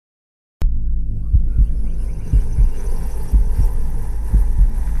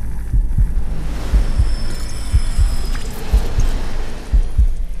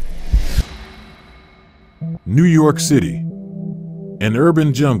New York City, an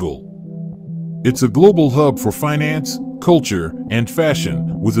urban jungle. It's a global hub for finance, culture, and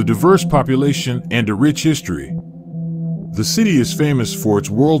fashion, with a diverse population and a rich history. The city is famous for its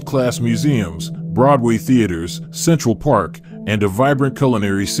world-class museums, Broadway theaters, Central Park, and a vibrant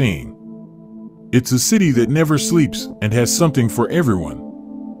culinary scene. It's a city that never sleeps and has something for everyone.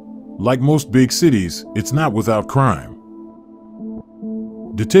 Like most big cities, it's not without crime.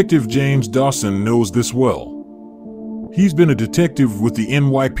 Detective James Dawson knows this well. He's been a detective with the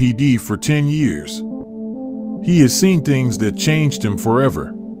NYPD for 10 years. He has seen things that changed him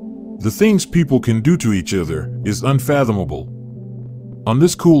forever. The things people can do to each other is unfathomable. On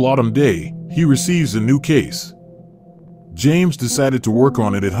this cool autumn day, he receives a new case. James decided to work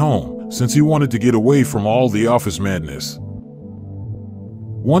on it at home since he wanted to get away from all the office madness.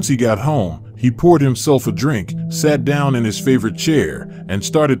 Once he got home, he poured himself a drink, sat down in his favorite chair, and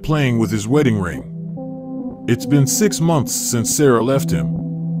started playing with his wedding ring. It's been 6 months since Sarah left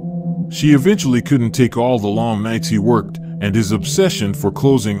him. She eventually couldn't take all the long nights he worked and his obsession for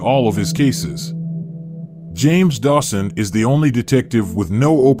closing all of his cases. James Dawson is the only detective with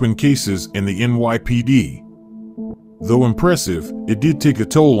no open cases in the NYPD. Though impressive, it did take a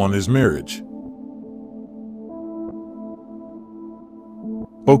toll on his marriage.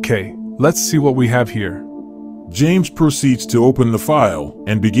 Okay, let's see what we have here. James proceeds to open the file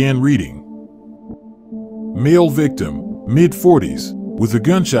and began reading. Male victim, mid-40s, with a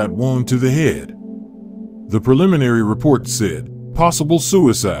gunshot wound to the head. The preliminary report said, possible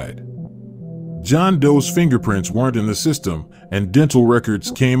suicide. John Doe's fingerprints weren't in the system, and dental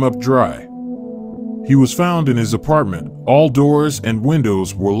records came up dry. He was found in his apartment. All doors and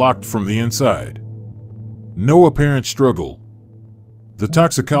windows were locked from the inside. No apparent struggle. The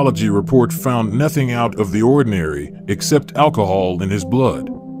toxicology report found nothing out of the ordinary except alcohol in his blood.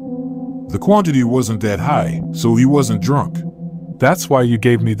 The quantity wasn't that high, so he wasn't drunk. That's why you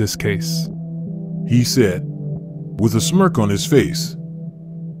gave me this case, he said, with a smirk on his face.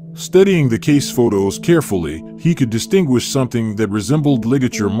 Studying the case photos carefully, he could distinguish something that resembled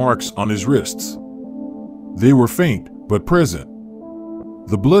ligature marks on his wrists. They were faint, but present.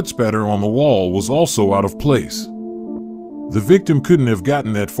 The blood spatter on the wall was also out of place. The victim couldn't have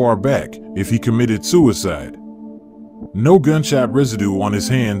gotten that far back if he committed suicide. No gunshot residue on his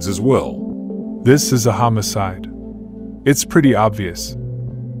hands as well. This is a homicide. It's pretty obvious.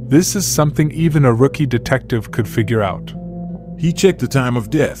 This is something even a rookie detective could figure out. He checked the time of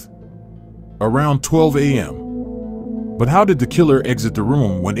death. Around 12 a.m. But how did the killer exit the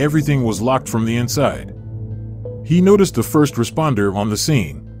room when everything was locked from the inside? He noticed the first responder on the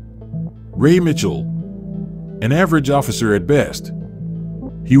scene. Ray Mitchell, an average officer at best.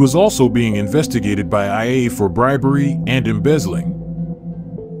 He was also being investigated by IA for bribery and embezzling.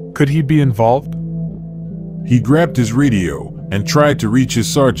 Could he be involved? He grabbed his radio and tried to reach his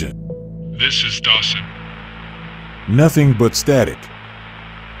sergeant. This is Dawson. Nothing but static.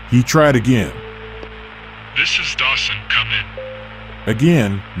 He tried again. This is Dawson, come in.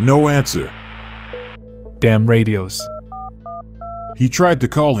 Again, no answer. Damn radios. He tried to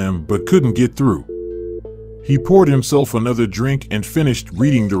call him but couldn't get through. He poured himself another drink and finished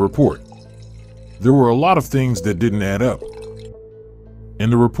reading the report. There were a lot of things that didn't add up.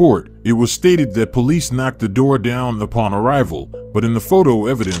 In the report, it was stated that police knocked the door down upon arrival, but in the photo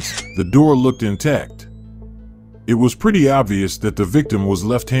evidence, the door looked intact. It was pretty obvious that the victim was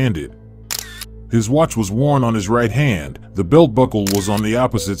left-handed. His watch was worn on his right hand, the belt buckle was on the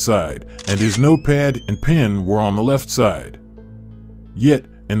opposite side, and his notepad and pen were on the left side. Yet,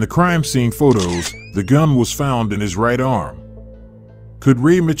 in the crime scene photos, the gun was found in his right arm. Could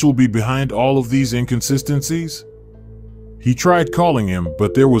Ray Mitchell be behind all of these inconsistencies? He tried calling him,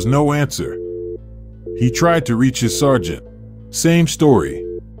 but there was no answer. He tried to reach his sergeant. Same story.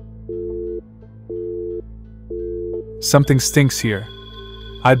 Something stinks here.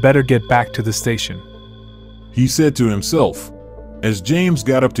 I'd better get back to the station, he said to himself. As James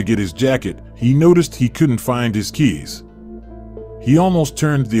got up to get his jacket, he noticed he couldn't find his keys. He almost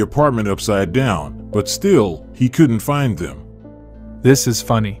turned the apartment upside down, but still, he couldn't find them. This is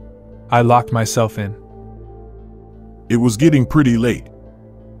funny. I locked myself in. It was getting pretty late.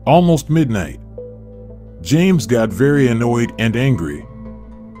 Almost midnight. James got very annoyed and angry.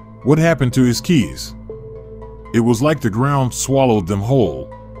 What happened to his keys? It was like the ground swallowed them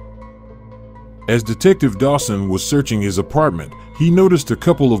whole. As Detective Dawson was searching his apartment, he noticed a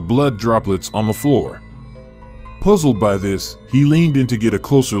couple of blood droplets on the floor. Puzzled by this, he leaned in to get a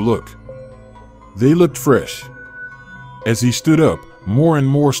closer look. They looked fresh. As he stood up, more and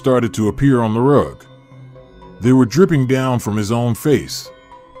more started to appear on the rug. They were dripping down from his own face.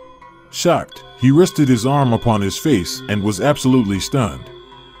 Shocked, he rested his arm upon his face and was absolutely stunned.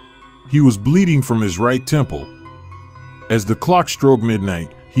 He was bleeding from his right temple. As the clock struck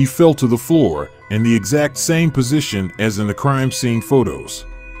midnight, he fell to the floor, in the exact same position as in the crime scene photos.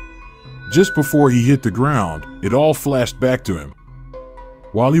 Just before he hit the ground, it all flashed back to him.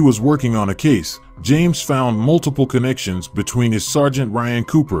 While he was working on a case, James found multiple connections between his Sergeant Ryan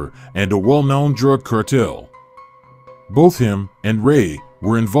Cooper and a well-known drug cartel. Both him and Ray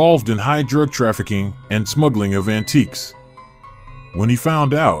were involved in high drug trafficking and smuggling of antiques. When he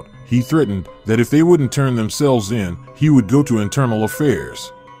found out, he threatened that if they wouldn't turn themselves in, he would go to internal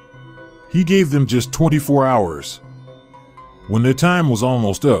affairs. He gave them just 24 hours. When their time was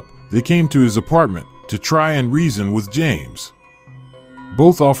almost up, they came to his apartment to try and reason with James.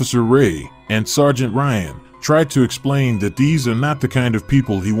 Both Officer Ray and Sergeant Ryan tried to explain that these are not the kind of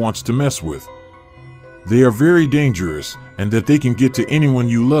people he wants to mess with. They are very dangerous, and that they can get to anyone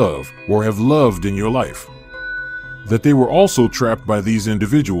you love or have loved in your life. That they were also trapped by these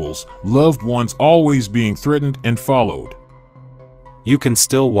individuals, loved ones always being threatened and followed. You can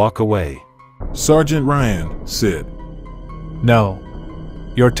still walk away, Sergeant Ryan said. No.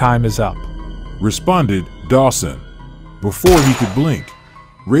 Your time is up, responded Dawson. Before he could blink,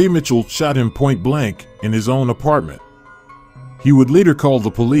 Ray Mitchell shot him point blank in his own apartment. He would later call the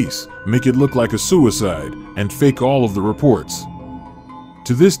police, make it look like a suicide, and fake all of the reports.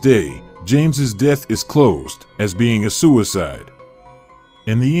 To this day, James's death is closed as being a suicide.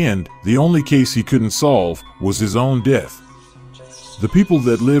 In the end, the only case he couldn't solve was his own death. The people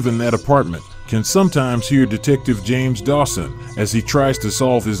that live in that apartment can sometimes hear Detective James Dawson as he tries to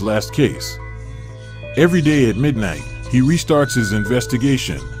solve his last case. Every day at midnight, he restarts his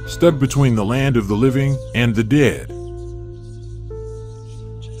investigation, stuck between the land of the living and the dead.